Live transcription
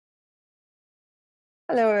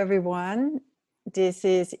Hello, everyone. This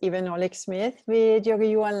is Eva Nolik-Smith with Yoga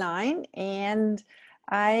U Online, and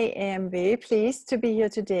I am very pleased to be here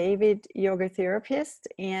today with yoga therapist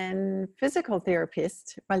and physical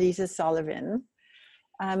therapist, Marlysa Sullivan.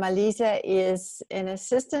 Marlysa is an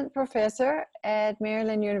assistant professor at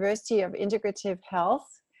Maryland University of Integrative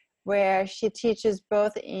Health, where she teaches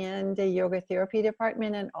both in the yoga therapy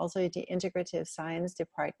department and also the integrative science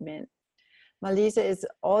department. Marlysa is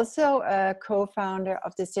also a co-founder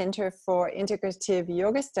of the Center for Integrative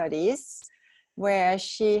Yoga Studies, where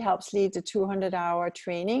she helps lead the 200-hour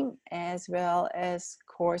training as well as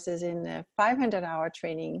courses in the 500-hour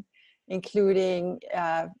training, including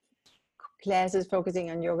classes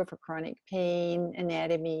focusing on yoga for chronic pain,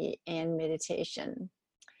 anatomy, and meditation.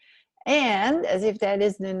 And as if that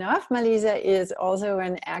isn't enough, Marlysa is also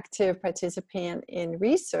an active participant in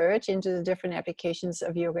research into the different applications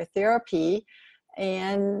of yoga therapy.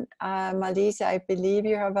 And Marlysa, I believe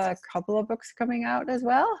you have a couple of books coming out as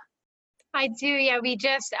well? I do, yeah. We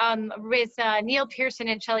just, with Neil Pearson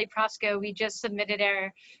and Shelley Prosko, we just submitted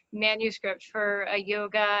our manuscript for a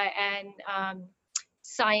yoga and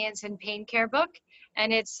science and pain care book.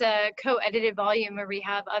 And it's a co-edited volume where we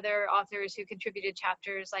have other authors who contributed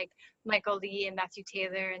chapters like Michael Lee and Matthew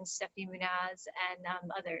Taylor and Stephanie Munaz and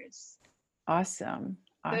others. Awesome.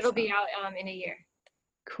 So it'll be out in a year.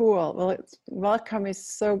 Cool. Well, welcome.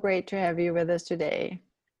 It's so great to have you with us today.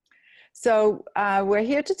 So we're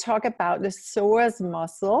here to talk about the psoas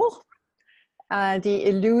muscle, the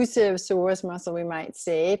elusive psoas muscle, we might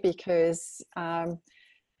say, because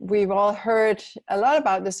we've all heard a lot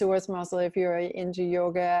about the psoas muscle if you're into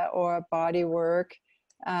yoga or body work.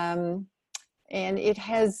 And it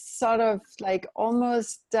has sort of like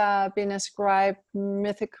almost been ascribed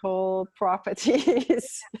mythical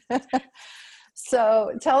properties.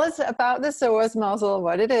 So tell us about the psoas muscle,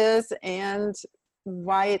 what it is, and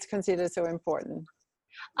why it's considered so important.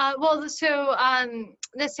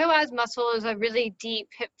 The psoas muscle is a really deep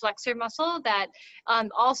hip flexor muscle that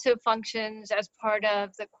also functions as part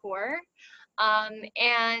of the core.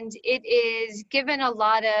 And it is given a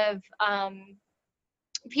lot of,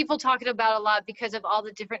 people talking about a lot because of all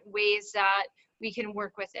the different ways that we can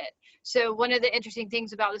work with it. So one of the interesting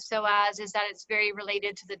things about the psoas is that it's very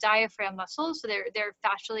related to the diaphragm muscle. So they're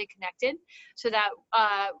fascially connected, so that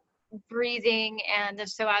breathing and the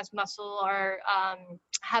psoas muscle are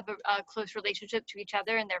have a close relationship to each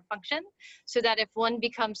other in their function, so that if one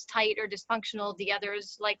becomes tight or dysfunctional, the other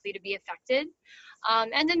is likely to be affected.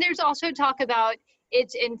 And then there's also talk about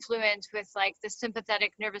its influence with like the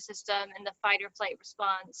sympathetic nervous system and the fight or flight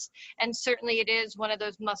response. And certainly it is one of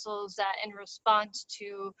those muscles that in response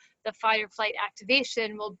to the fight or flight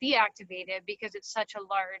activation will be activated because it's such a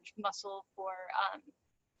large muscle for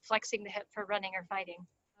flexing the hip for running or fighting.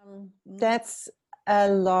 That's a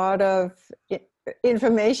lot of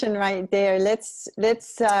information right there. Let's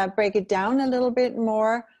break it down a little bit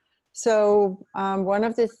more. So one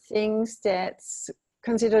of the things that's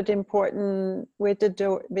considered important with the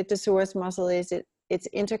psoas muscle is its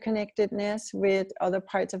interconnectedness with other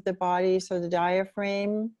parts of the body. So the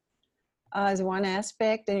diaphragm is one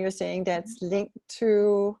aspect, and you're saying that's linked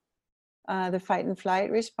to the fight and flight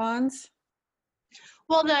response.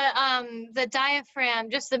 Well, the diaphragm,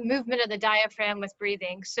 just the movement of the diaphragm with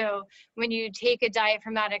breathing. So when you take a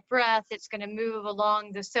diaphragmatic breath, it's going to move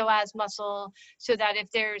along the psoas muscle, so that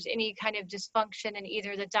if there's any kind of dysfunction in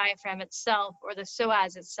either the diaphragm itself or the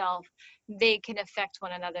psoas itself, they can affect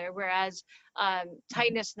one another. Whereas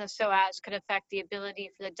tightness in the psoas could affect the ability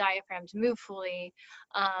for the diaphragm to move fully.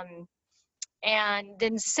 And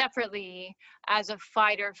then separately, as a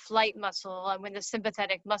fight or flight muscle, when the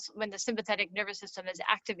sympathetic nervous system is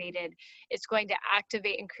activated, it's going to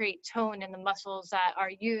activate and create tone in the muscles that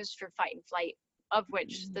are used for fight and flight, of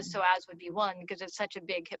which the psoas would be one, because it's such a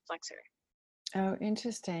big hip flexor. Oh,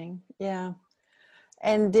 interesting. Yeah.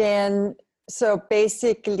 And then, so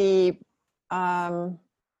basically,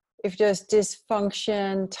 if there's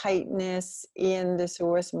dysfunction, tightness in the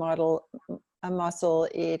psoas muscle,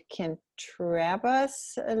 it can trap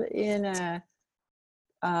us in a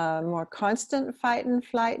more constant fight and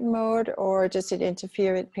flight mode, or does it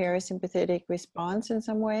interfere with parasympathetic response in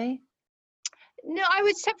some way? No, I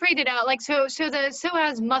would separate it out. Like, so the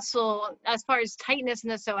psoas muscle, as far as tightness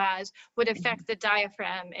in the psoas, would affect the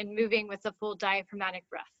diaphragm and moving with the full diaphragmatic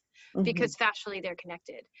breath, because fascially they're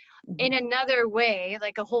connected. In another way,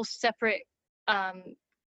 like a whole separate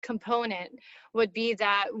component would be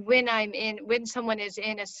that when someone is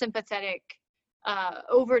in a sympathetic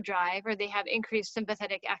overdrive, or they have increased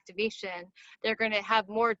sympathetic activation, they're going to have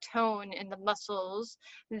more tone in the muscles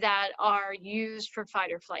that are used for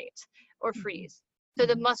fight or flight or freeze. So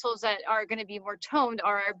the muscles that are going to be more toned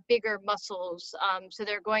are our bigger muscles. So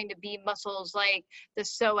they're going to be muscles like the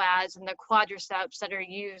psoas and the quadriceps that are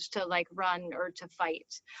used to like run or to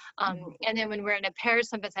fight. And then when we're in a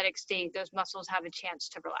parasympathetic state, those muscles have a chance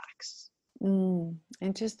to relax.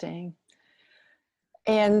 Interesting.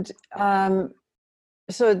 And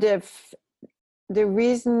so the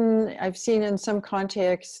reason I've seen in some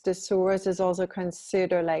contexts, the psoas is also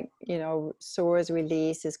considered like, psoas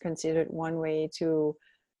release is considered one way to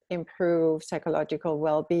improve psychological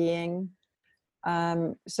well-being.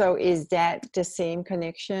 So is that the same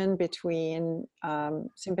connection between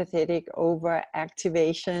sympathetic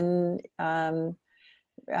overactivation via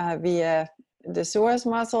the psoas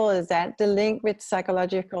muscle? Is that the link with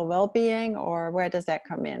psychological well-being, or where does that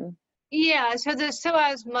come in? Yeah, so the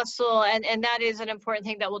psoas muscle, and that is an important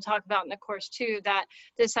thing that we'll talk about in the course too, that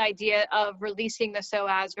this idea of releasing the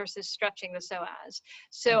psoas versus stretching the psoas.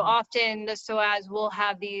 So often the psoas will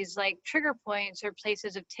have these like trigger points or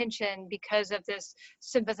places of tension because of this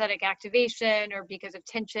sympathetic activation or because of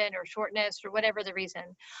tension or shortness or whatever the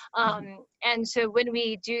reason. And so when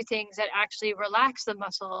we do things that actually relax the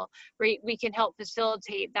muscle, we can help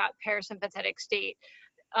facilitate that parasympathetic state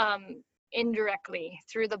indirectly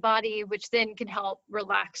through the body, which then can help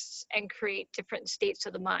relax and create different states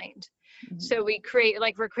of the mind. So we're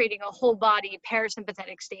creating a whole body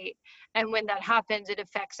parasympathetic state. And when that happens, it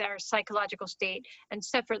affects our psychological state, and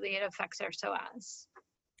separately it affects our psoas.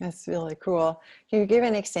 That's really cool. Can you give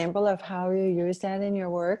an example of how you use that in your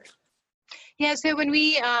work? Yeah, so when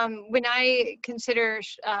I consider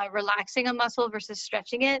relaxing a muscle versus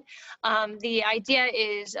stretching it, the idea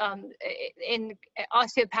is in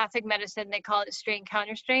osteopathic medicine, they call it strain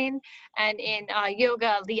counter strain. And in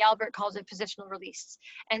yoga, Lee Albert calls it positional release.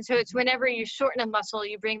 And so it's whenever you shorten a muscle,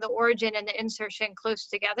 you bring the origin and the insertion close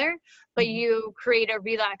together, but you create a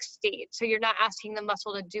relaxed state. So you're not asking the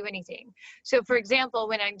muscle to do anything. So for example,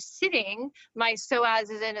 when I'm sitting, my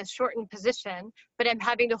psoas is in a shortened position, but I'm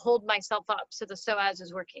having to hold myself up, so the psoas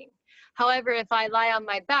is working. However, if I lie on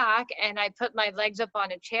my back and I put my legs up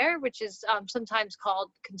on a chair, which is sometimes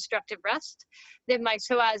called constructive rest, then my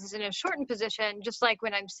psoas is in a shortened position, just like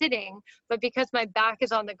when I'm sitting, but because my back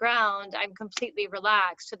is on the ground, I'm completely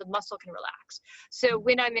relaxed, so the muscle can relax. So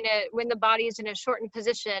when the body is in a shortened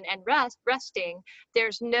position and resting,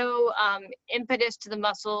 there's no impetus to the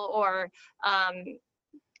muscle or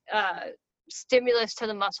stimulus to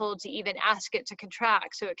the muscle to even ask it to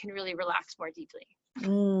contract, so it can really relax more deeply.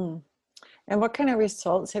 And what kind of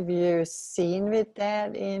results have you seen with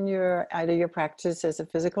that in either your practice as a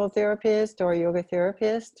physical therapist or yoga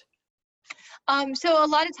therapist? So a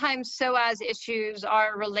lot of times psoas issues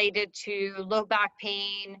are related to low back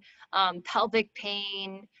pain, pelvic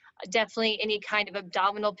pain, definitely any kind of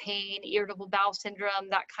abdominal pain, irritable bowel syndrome,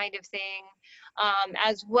 that kind of thing,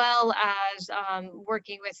 as well as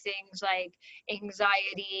working with things like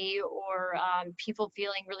anxiety or people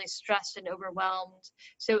feeling really stressed and overwhelmed.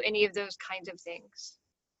 So any of those kinds of things.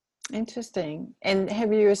 Interesting. And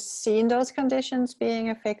have you seen those conditions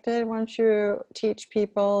being affected once you teach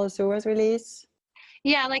people psoas release?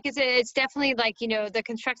 Yeah, like it's definitely like, the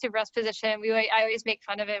constructive rest position. I always make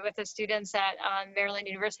fun of it with the students at Maryland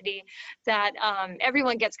University that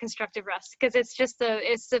everyone gets constructive rest because it's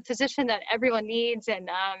the position that everyone needs, and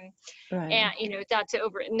Right. not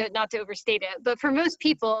to overstate it, but for most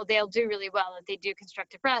people they'll do really well if they do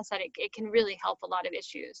constructive rest. That it can really help a lot of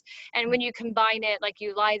issues. And when you combine it, like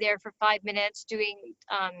you lie there for 5 minutes doing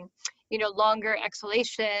longer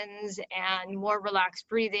exhalations and more relaxed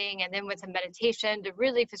breathing, and then with a meditation to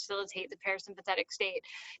really facilitate the parasympathetic state.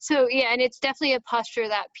 So yeah, and it's definitely a posture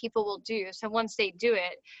that people will do. So once they do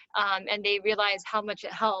it and they realize how much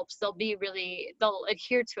it helps, they'll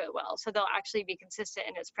adhere to it well. So they'll actually be consistent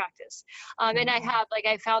in its practice. And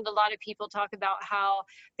I found a lot of people talk about how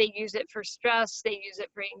they use it for stress, they use it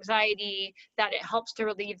for anxiety, that it helps to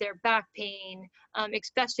relieve their back pain,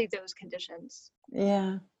 especially those conditions.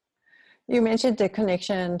 Yeah. You mentioned the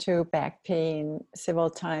connection to back pain several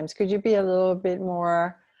times. Could you be a little bit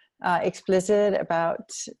more explicit about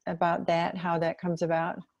that, how that comes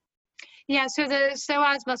about? Yeah, so the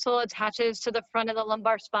psoas muscle attaches to the front of the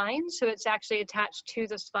lumbar spine, so it's actually attached to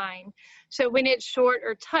the spine. So when it's short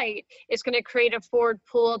or tight, it's going to create a forward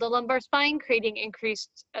pull of the lumbar spine, they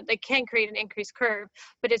can create an increased curve,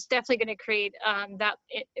 but it's definitely going to create that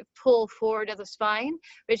pull forward of the spine,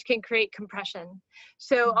 which can create compression.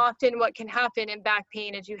 So often what can happen in back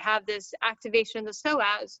pain is you have this activation of the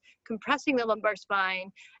psoas compressing the lumbar spine,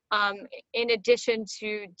 in addition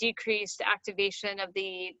to decreased activation of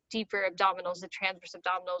the deeper abdominals, the transverse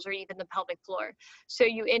abdominals, or even the pelvic floor. So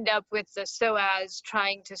you end up with the psoas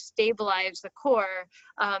trying to stabilize the core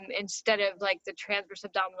instead of like the transverse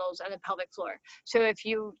abdominals and the pelvic floor. So if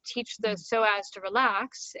you teach the psoas to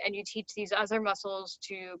relax and you teach these other muscles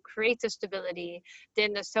to create the stability,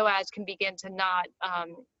 then the psoas can begin to not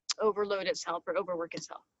overload itself or overwork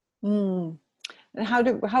itself. Mm. And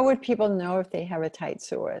how would people know if they have a tight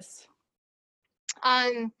psoas?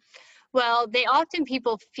 Well,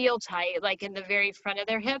 people feel tight, like in the very front of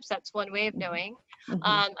their hips. That's one way of knowing.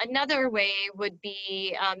 Mm-hmm. Another way would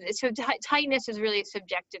be, tightness is really a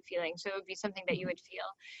subjective feeling. So it would be something that you would feel.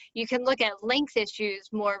 You can look at length issues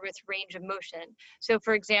more with range of motion. So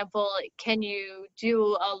for example, can you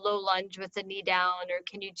do a low lunge with the knee down, or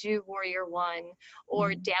can you do warrior one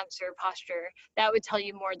or dancer posture? That would tell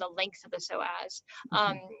you more the length of the psoas.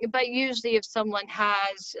 But usually if someone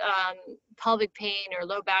has pelvic pain or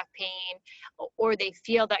low back pain, or they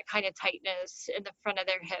feel that kind of tightness in the front of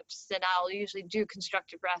their hips, then I'll usually do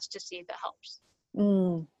constructive rest to see if it helps.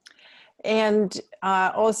 And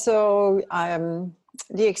also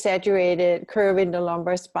the exaggerated curve in the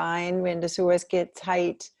lumbar spine when the psoas get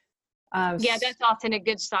tight. Yeah, that's often a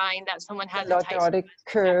good sign that someone has a tight lordotic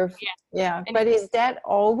curve. Yeah. But is a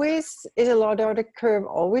lordotic curve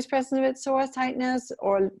always present with psoas tightness,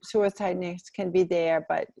 or psoas tightness can be there,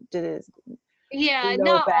 but the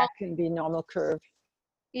low back can be normal curve?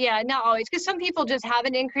 Yeah, not always, because some people just have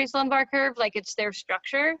an increased lumbar curve, like it's their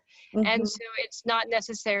structure, and so it's not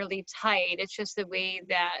necessarily tight. It's just the way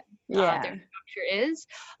that their structure is.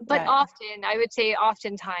 But often, I would say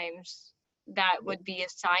oftentimes, that would be a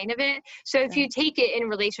sign of it. So if you take it in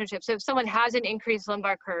relationships, so if someone has an increased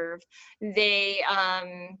lumbar curve, they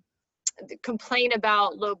complain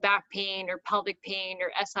about low back pain or pelvic pain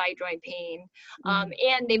or SI joint pain,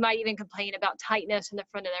 and they might even complain about tightness in the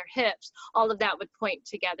front of their hips. All of that would point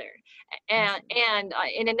together. And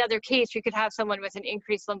in another case, you could have someone with an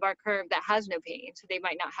increased lumbar curve that has no pain, so they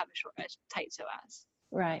might not have a tight psoas.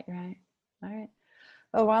 Right. All right.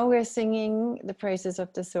 Well, while we're singing the praises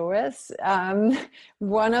of the psoas,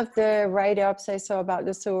 one of the write-ups I saw about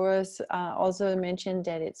the psoas also mentioned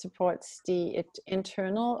that it supports the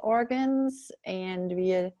internal organs, and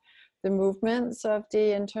via the movements of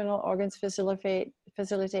the internal organs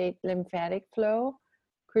facilitate lymphatic flow.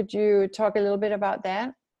 Could you talk a little bit about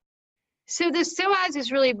that? So the psoas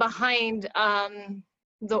is really behind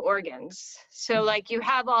the organs. So like you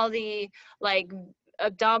have all the like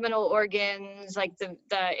abdominal organs, like the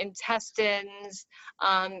intestines,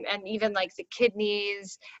 and even like the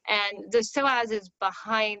kidneys, and the psoas is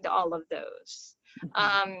behind all of those.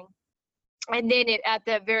 And then at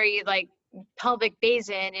the very like pelvic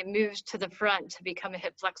basin, it moves to the front to become a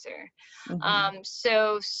hip flexor.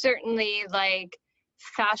 So certainly like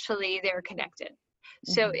fascially they're connected.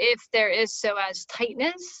 So if there is psoas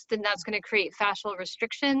tightness, then that's going to create fascial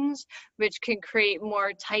restrictions, which can create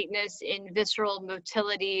more tightness in visceral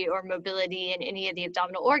motility or mobility in any of the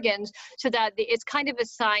abdominal organs. So that it's kind of a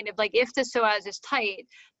sign of like, if the psoas is tight,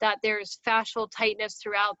 that there's fascial tightness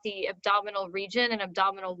throughout the abdominal region and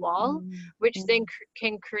abdominal wall, which then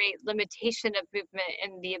can create limitation of movement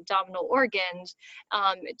in the abdominal organs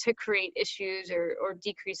to create issues or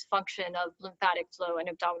decreased function of lymphatic flow in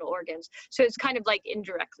abdominal organs. So it's kind of like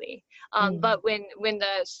indirectly. But when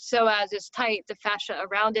the psoas is tight, the fascia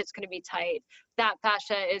around it's going to be tight. That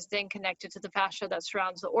fascia is then connected to the fascia that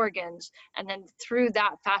surrounds the organs. And then through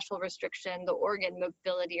that fascial restriction, the organ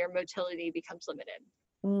mobility or motility becomes limited.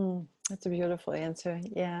 That's a beautiful answer.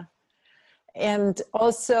 Yeah. And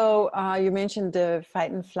also, you mentioned the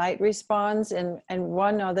fight and flight response, and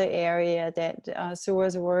one other area that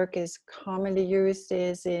psoas work is commonly used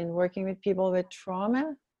is in working with people with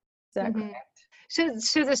trauma. Is that correct? So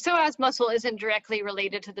the psoas muscle isn't directly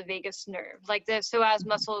related to the vagus nerve. Like the psoas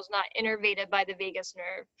muscle is not innervated by the vagus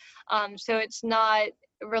nerve. So it's not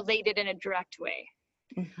related in a direct way.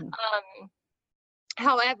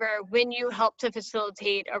 However, when you help to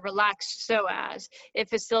facilitate a relaxed psoas, it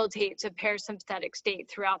facilitates a parasympathetic state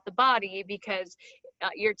throughout the body, because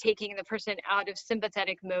you're taking the person out of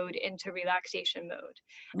sympathetic mode into relaxation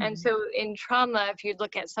mode. And so in trauma, if you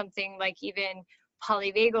look at something like even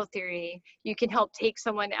polyvagal theory, you can help take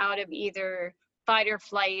someone out of either fight or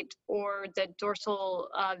flight or the dorsal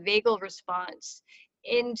vagal response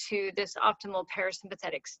into this optimal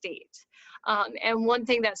parasympathetic state. And one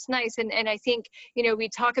thing that's nice, and I think, you know, we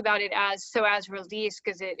talk about it as psoas release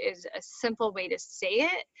because it is a simple way to say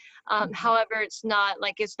it. However, it's not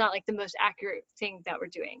like the most accurate thing that we're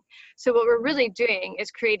doing. So what we're really doing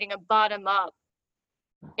is creating a bottom-up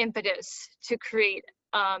impetus to create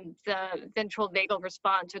the ventral vagal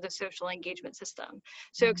response or the social engagement system.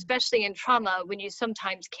 So especially in trauma, when you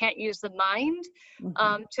sometimes can't use the mind,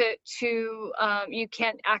 you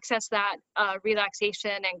can't access that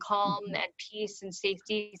relaxation and calm and peace and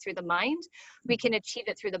safety through the mind, we can achieve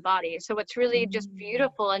it through the body. So what's really just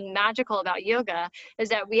beautiful and magical about yoga is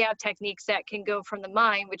that we have techniques that can go from the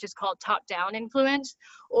mind, which is called top-down influence,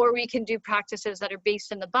 or we can do practices that are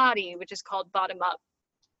based in the body, which is called bottom-up.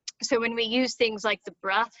 So when we use things like the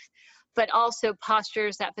breath, but also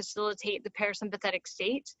postures that facilitate the parasympathetic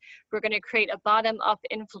state, we're going to create a bottom-up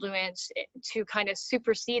influence to kind of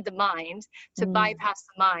supersede the mind, to bypass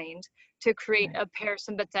the mind, to create a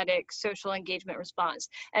parasympathetic social engagement response.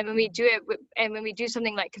 And when we do it, and when we do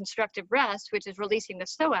something like constructive rest, which is releasing the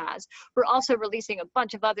psoas, we're also releasing a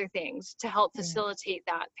bunch of other things to help facilitate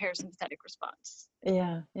that parasympathetic response.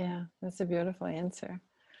 Yeah, that's a beautiful answer.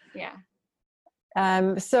 Yeah.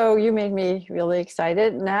 So you made me really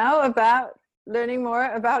excited now about learning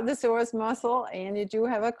more about the psoas muscle, and you do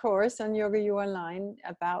have a course on Yoga U Online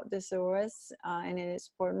about the psoas, and it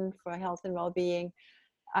is important for health and well-being.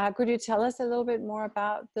 Could you tell us a little bit more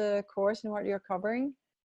about the course and what you're covering?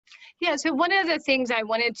 Yeah, so one of the things I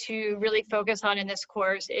wanted to really focus on in this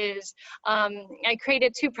course is I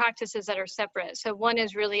created two practices that are separate. So one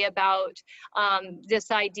is really about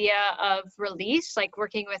this idea of release, like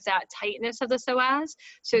working with that tightness of the psoas.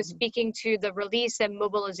 So speaking to the release and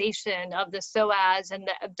mobilization of the psoas and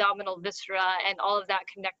the abdominal viscera and all of that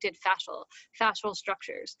connected fascial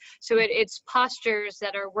structures. So it's postures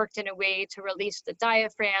that are worked in a way to release the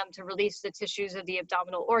diaphragm, to release the tissues of the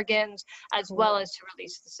abdominal organs, as well as to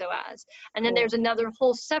release the psoas. And then there's another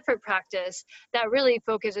whole separate practice that really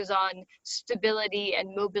focuses on stability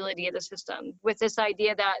and mobility of the system, with this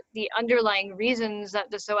idea that the underlying reasons that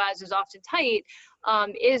the psoas is often tight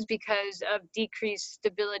is because of decreased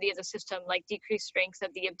stability of the system, like decreased strength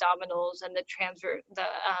of the abdominals and the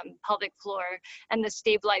pelvic floor and the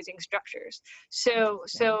stabilizing structures. So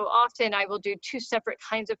often I will do two separate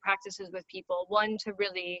kinds of practices with people. One to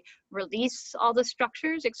really release all the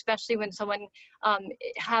structures, especially when someone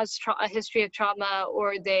has a history of trauma,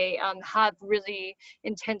 or they have really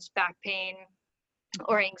intense back pain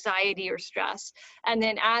or anxiety or stress. And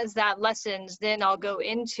then as that lessens, then I'll go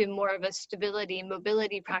into more of a stability and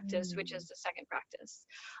mobility practice, which is the second practice.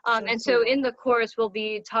 So in the course, we'll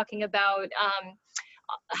be talking about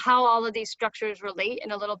how all of these structures relate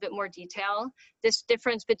in a little bit more detail. This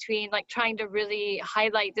difference between, like, trying to really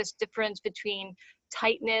highlight this difference between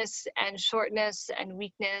tightness and shortness and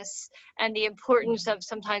weakness, and the importance of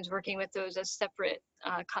sometimes working with those as separate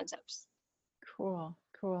concepts. Cool.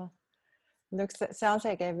 Sounds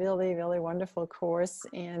like a really, really wonderful course,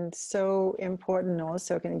 and so important.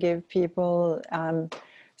 Also can give people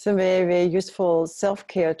some very, very useful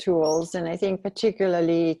self-care tools. And I think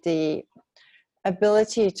particularly the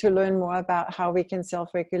ability to learn more about how we can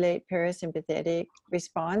self-regulate parasympathetic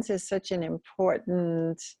response is such an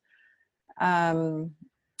important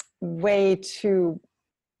way to,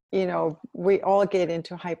 we all get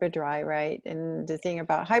into hyperdrive, right? And the thing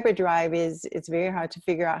about hyperdrive is it's very hard to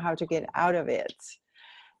figure out how to get out of it.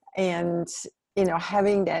 And,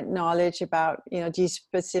 having that knowledge about, these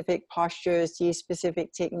specific postures, these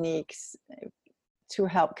specific techniques to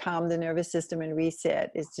help calm the nervous system and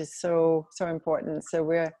reset is just so, so important. So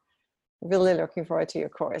we're really looking forward to your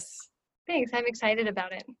course. Thanks. I'm excited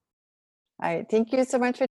about it. All right. Thank you so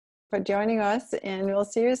much for joining us, and we'll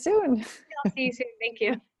see you soon. I'll see you soon. Thank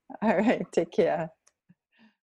you. All right. Take care.